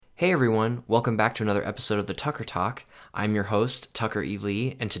Hey everyone, welcome back to another episode of the Tucker Talk. I'm your host, Tucker E.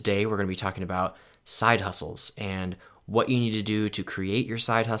 Lee, and today we're going to be talking about side hustles and what you need to do to create your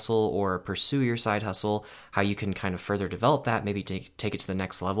side hustle or pursue your side hustle, how you can kind of further develop that, maybe take it to the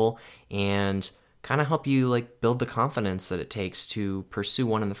next level, and kind of help you build the confidence that it takes to pursue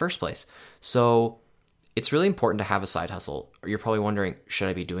one in the first place. So it's really important to have a side hustle. You're probably wondering, should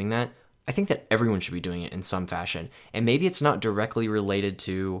I be doing that? I think that everyone should be doing it in some fashion. And maybe it's not directly related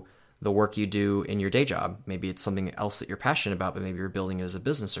to the work you do in your day job. Maybe it's something else that you're passionate about, but maybe you're building it as a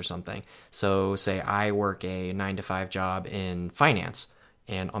business or something. So say I work a 9 to 5 job in finance,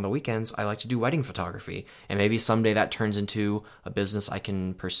 and on the weekends, I like to do wedding photography. And maybe someday that turns into a business I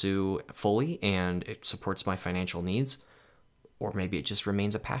can pursue fully and it supports my financial needs. Or maybe it just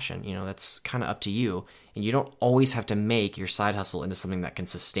remains a passion. That's kind of up to you. And you don't always have to make your side hustle into something that can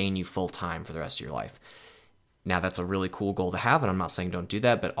sustain you full time for the rest of your life. Now, that's a really cool goal to have, and I'm not saying don't do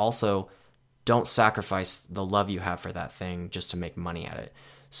that, but also don't sacrifice the love you have for that thing just to make money at it.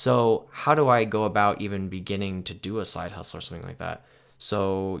 So how do I go about even beginning to do a side hustle or something like that?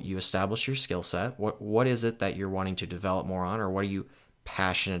 So you establish your skill set. What is it that you're wanting to develop more on, or what are you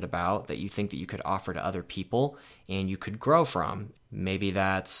passionate about that you think that you could offer to other people and you could grow from? Maybe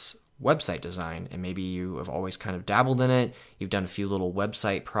that's website design, and maybe you have always kind of dabbled in it. You've done a few little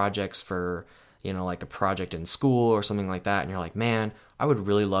website projects for, like a project in school or something like that, and you're like, man, I would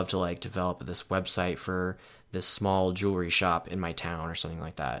really love to develop this website for this small jewelry shop in my town or something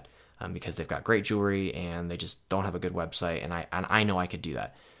like that, because they've got great jewelry and they just don't have a good website, and I know I could do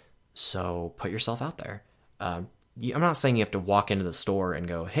that. So put yourself out there. I'm not saying you have to walk into the store and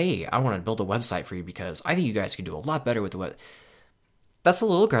go, hey, I want to build a website for you because I think you guys could do a lot better with the web. That's a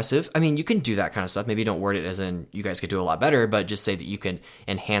little aggressive. I mean, you can do that kind of stuff. Maybe don't word it as in you guys could do a lot better, but just say that you can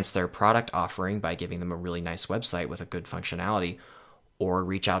enhance their product offering by giving them a really nice website with a good functionality, or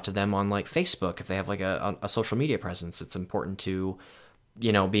reach out to them on Facebook if they have a social media presence. It's important to,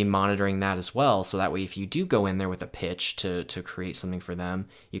 be monitoring that as well. So that way, if you do go in there with a pitch to create something for them,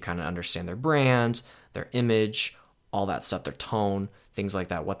 you kind of understand their brand, their image, all that stuff, their tone, things like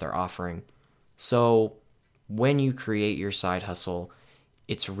that, what they're offering. So when you create your side hustle,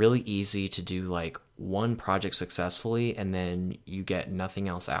 it's really easy to do one project successfully and then you get nothing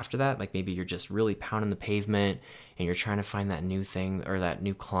else after that. Maybe you're just really pounding the pavement and you're trying to find that new thing or that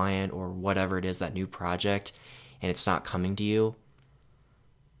new client or whatever it is, that new project, and it's not coming to you.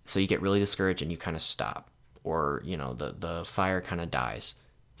 So you get really discouraged and you kind of stop, or the fire kind of dies.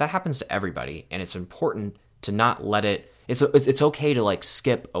 That happens to everybody, and it's important to not let it. It's okay to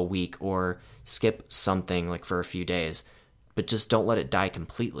skip a week or skip something for a few days, but just don't let it die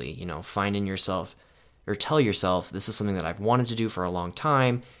completely. Find in yourself or tell yourself, this is something that I've wanted to do for a long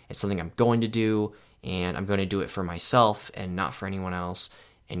time. It's something I'm going to do, and I'm going to do it for myself and not for anyone else,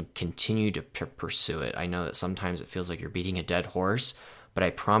 and continue to pursue it. I know that sometimes it feels like you're beating a dead horse, but I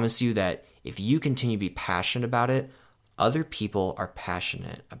promise you that if you continue to be passionate about it, other people are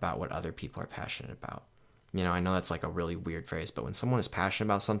passionate about what other people are passionate about. I know that's a really weird phrase, but when someone is passionate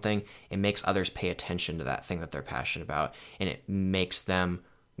about something, it makes others pay attention to that thing that they're passionate about, and it makes them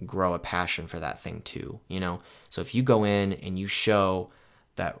grow a passion for that thing too, So if you go in and you show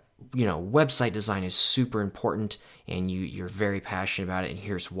that, website design is super important and you're very passionate about it, and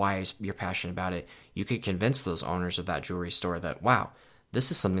here's why you're passionate about it, you could convince those owners of that jewelry store that, wow, this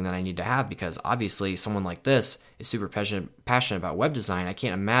is something that I need to have, because obviously someone like this is super passionate about web design. I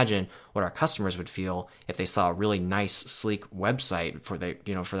can't imagine what our customers would feel if they saw a really nice, sleek website for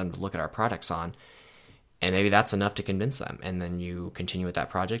them to look at our products on. And maybe that's enough to convince them. And then you continue with that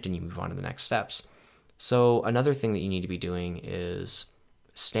project and you move on to the next steps. So another thing that you need to be doing is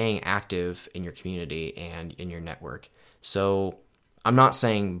staying active in your community and in your network. So I'm not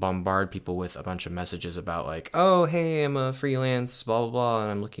saying bombard people with a bunch of messages about oh, hey, I'm a freelance, blah, blah, blah,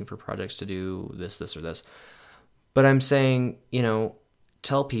 and I'm looking for projects to do this, this, or this. But I'm saying,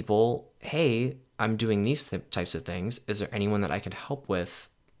 tell people, hey, I'm doing these types of things. Is there anyone that I can help with,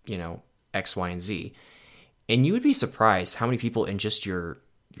 X, Y, and Z? And you would be surprised how many people in just your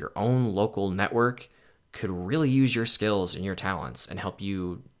own local network could really use your skills and your talents and help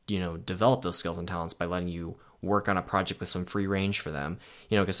you, develop those skills and talents by letting you work on a project with some free range for them.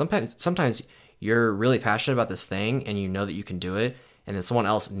 Because sometimes you're really passionate about this thing and you know that you can do it, and then someone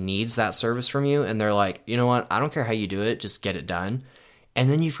else needs that service from you and they're like, you know what, I don't care how you do it, just get it done. And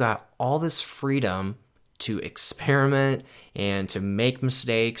then you've got all this freedom to experiment and to make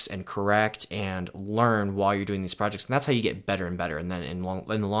mistakes and correct and learn while you're doing these projects. And that's how you get better and better. And then in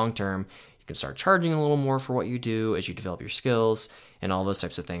the long term, you can start charging a little more for what you do as you develop your skills and all those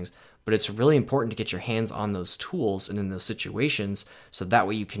types of things. But it's really important to get your hands on those tools and in those situations so that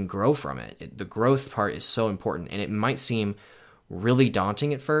way you can grow from it. The growth part is so important, and it might seem really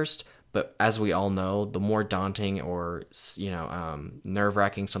daunting at first, but as we all know, the more daunting or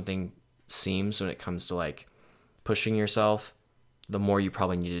nerve-wracking something seems when it comes to like pushing yourself, the more you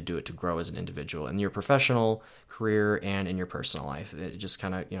probably need to do it to grow as an individual in your professional career and in your personal life. It just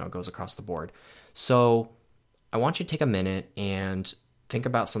kind of goes across the board. So I want you to take a minute and think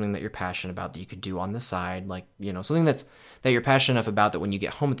about something that you're passionate about that you could do on the side, like, something that you're passionate enough about that when you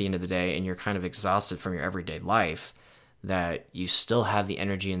get home at the end of the day and you're kind of exhausted from your everyday life, that you still have the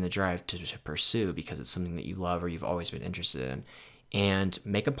energy and the drive to pursue because it's something that you love or you've always been interested in. And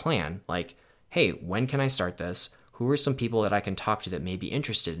make a plan, like, hey, when can I start this? Who are some people that I can talk to that may be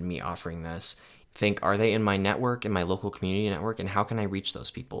interested in me offering this? Think, are they in my network, in my local community network, and how can I reach those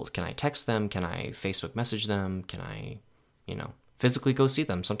people? Can I text them? Can I Facebook message them? Can I, physically go see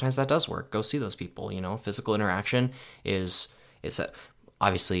them? Sometimes that does work. Go see those people. Physical interaction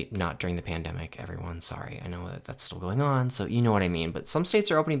obviously not during the pandemic, everyone. Sorry, I know that that's still going on, so you know what I mean. But some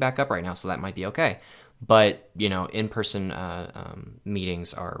states are opening back up right now, so that might be okay. But, in-person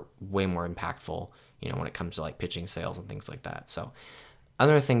meetings are way more impactful, when it comes to like pitching sales and things like that. So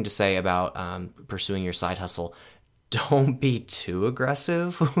another thing to say about pursuing your side hustle, don't be too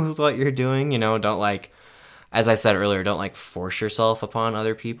aggressive with what you're doing. Don't like, as I said earlier, don't like force yourself upon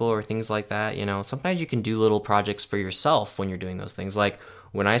other people or things like that. Sometimes you can do little projects for yourself when you're doing those things. Like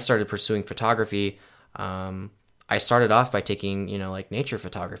when I started pursuing photography, I started off by taking, like nature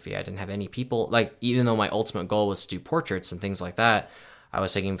photography. I didn't have any people, like, even though my ultimate goal was to do portraits and things like that, I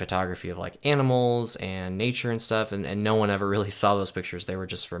was taking photography of like animals and nature and stuff. And no one ever really saw those pictures. They were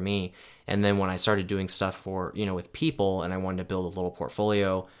just for me. And then when I started doing stuff for, with people and I wanted to build a little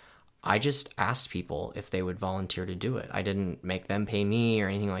portfolio, I just asked people if they would volunteer to do it. I didn't make them pay me or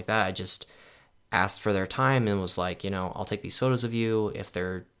anything like that. I just asked for their time and was like, I'll take these photos of you. If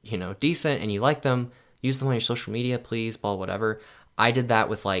they're, decent and you like them, use them on your social media, please, blah, whatever. I did that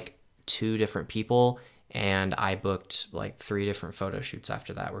with like 2 different people, and I booked like 3 different photo shoots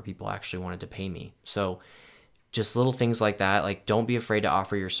after that where people actually wanted to pay me. So just little things like that. Like, don't be afraid to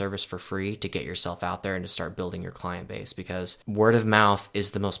offer your service for free to get yourself out there and to start building your client base, because word of mouth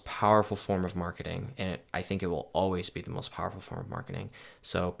is the most powerful form of marketing. And I think it will always be the most powerful form of marketing.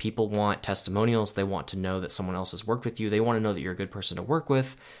 So people want testimonials. They want to know that someone else has worked with you. They want to know that you're a good person to work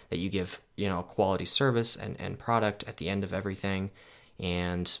with, that you give, quality service and product at the end of everything,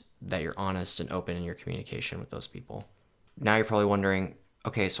 and that you're honest and open in your communication with those people. Now you're probably wondering,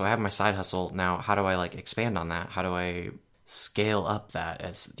 okay, so I have my side hustle. Now, how do I like expand on that? How do I scale up that,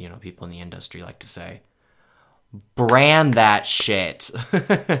 as people in the industry like to say? Brand that shit.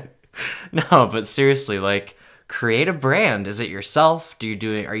 No, but seriously, like, create a brand. Is it yourself?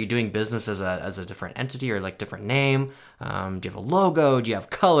 Are you doing business as a different entity or like different name? Do you have a logo? Do you have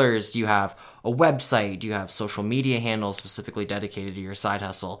colors? Do you have a website? Do you have social media handles specifically dedicated to your side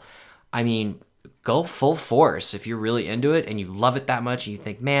hustle? I mean, go full force. If you're really into it and you love it that much and you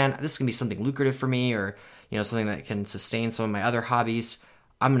think, man, this can be something lucrative for me, or, something that can sustain some of my other hobbies,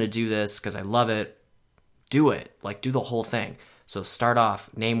 I'm going to do this because I love it. Do it. Like, do the whole thing. So start off,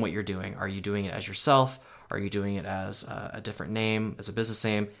 name what you're doing. Are you doing it as yourself? Are you doing it as a different name, as a business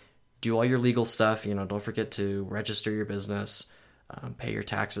name? Do all your legal stuff. Don't forget to register your business, pay your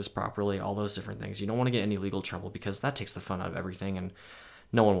taxes properly, all those different things. You don't want to get any legal trouble because that takes the fun out of everything, and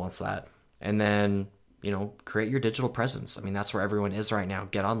no one wants that. And then, create your digital presence. I mean, that's where everyone is right now.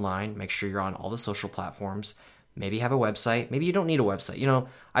 Get online, make sure you're on all the social platforms, maybe have a website. Maybe you don't need a website.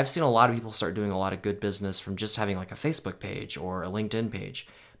 I've seen a lot of people start doing a lot of good business from just having like a Facebook page or a LinkedIn page,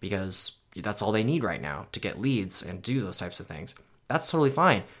 because that's all they need right now to get leads and do those types of things. That's totally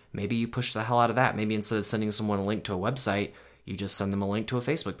fine. Maybe you push the hell out of that. Maybe instead of sending someone a link to a website, you just send them a link to a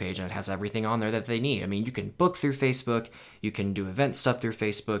Facebook page and it has everything on there that they need. I mean, you can book through Facebook, you can do event stuff through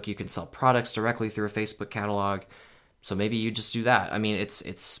Facebook, you can sell products directly through a Facebook catalog. So maybe you just do that. I mean,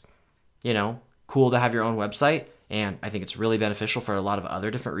 it's cool to have your own website, and I think it's really beneficial for a lot of other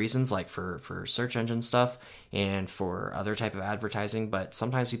different reasons, like for search engine stuff and for other type of advertising, but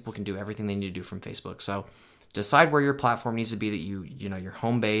sometimes people can do everything they need to do from Facebook. So decide where your platform needs to be, that your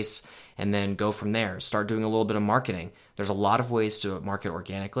home base, and then go from there. Start doing a little bit of marketing. There's a lot of ways to market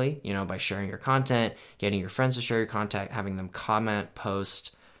organically, by sharing your content, getting your friends to share your content, having them comment,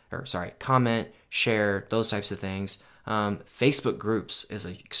 share, those types of things. Facebook groups is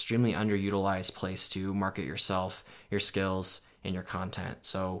an extremely underutilized place to market yourself, your skills, and your content.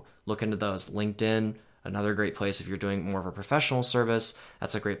 So look into those. LinkedIn, another great place if you're doing more of a professional service.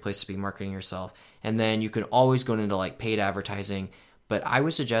 That's a great place to be marketing yourself. And then you can always go into like paid advertising, But I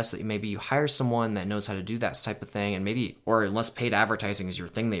would suggest that maybe you hire someone that knows how to do that type of thing, and maybe, or unless paid advertising is your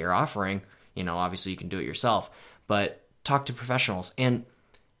thing that you're offering, obviously you can do it yourself, but talk to professionals. And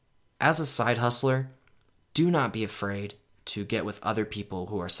as a side hustler, do not be afraid to get with other people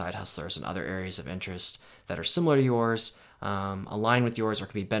who are side hustlers in other areas of interest that are similar to yours, align with yours, or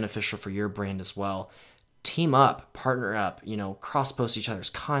can be beneficial for your brand as well. Team up, partner up, cross-post each other's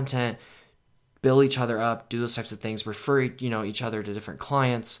content, build each other up, do those types of things, refer, each other to different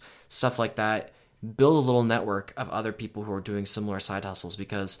clients, stuff like that. Build a little network of other people who are doing similar side hustles,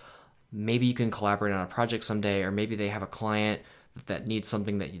 because maybe you can collaborate on a project someday, or maybe they have a client that needs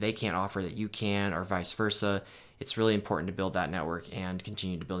something that they can't offer that you can, or vice versa. It's really important to build that network and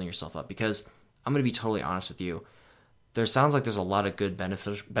continue to building yourself up, because I'm going to be totally honest with you. There sounds like there's a lot of good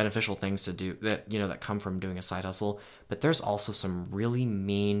beneficial things to do that come from doing a side hustle, but there's also some really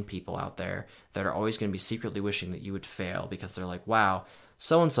mean people out there that are always going to be secretly wishing that you would fail, because they're like, wow,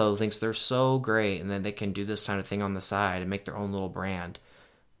 so-and-so thinks they're so great, and then they can do this kind of thing on the side and make their own little brand.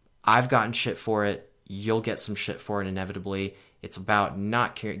 I've gotten shit for it. You'll get some shit for it inevitably. It's about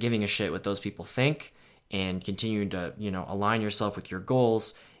not giving a shit what those people think and continuing to, align yourself with your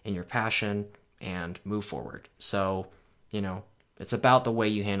goals and your passion and move forward. So, it's about the way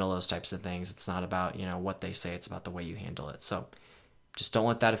you handle those types of things. It's not about, what they say. It's about the way you handle it. So just don't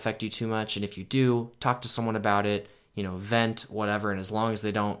let that affect you too much. And if you do, talk to someone about it, vent, whatever. And as long as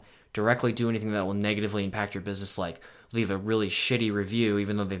they don't directly do anything that will negatively impact your business, like leave a really shitty review,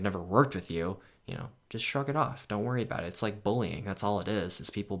 even though they've never worked with you, just shrug it off. Don't worry about it. It's like bullying. That's all it is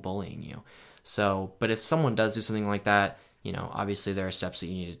people bullying you. So, but if someone does do something like that, obviously there are steps that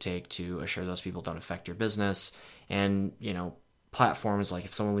you need to take to assure those people don't affect your business. And, platforms like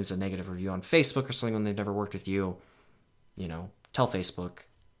if someone leaves a negative review on Facebook or something when they've never worked with you, tell Facebook,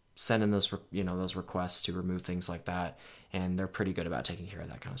 send in those, those requests to remove things like that. And they're pretty good about taking care of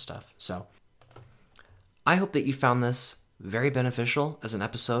that kind of stuff. So I hope that you found this very beneficial as an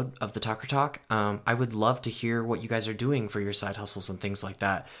episode of the Tucker Talk. I would love to hear what you guys are doing for your side hustles and things like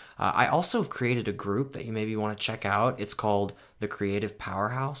that. I also have created a group that you maybe want to check out. It's called The Creative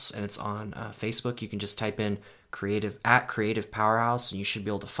Powerhouse, and it's on Facebook. You can just type in Creative Powerhouse and you should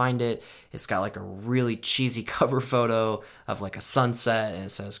be able to find it. It's got like a really cheesy cover photo of like a sunset, and it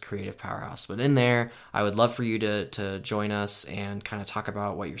says Creative Powerhouse. But in there, I would love for you to join us and kind of talk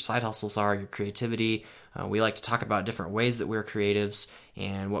about what your side hustles are, your creativity. We like to talk about different ways that we're creatives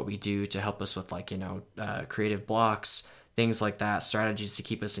and what we do to help us with creative blocks, things like that, strategies to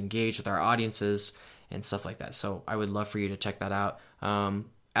keep us engaged with our audiences and stuff like that. So I would love for you to check that out.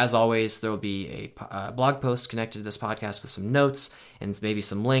 As always, there will be a blog post connected to this podcast with some notes and maybe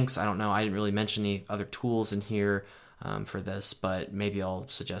some links. I don't know. I didn't really mention any other tools in here for this, but maybe I'll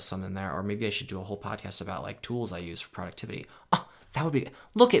suggest some in there. Or maybe I should do a whole podcast about like tools I use for productivity. Oh, that would be,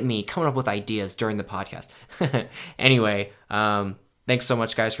 look at me coming up with ideas during the podcast. Anyway, thanks so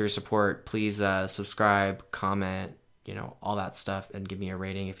much, guys, for your support. Please subscribe, comment, all that stuff, and give me a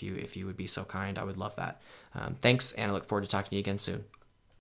rating if you would be so kind. I would love that. Thanks, and I look forward to talking to you again soon.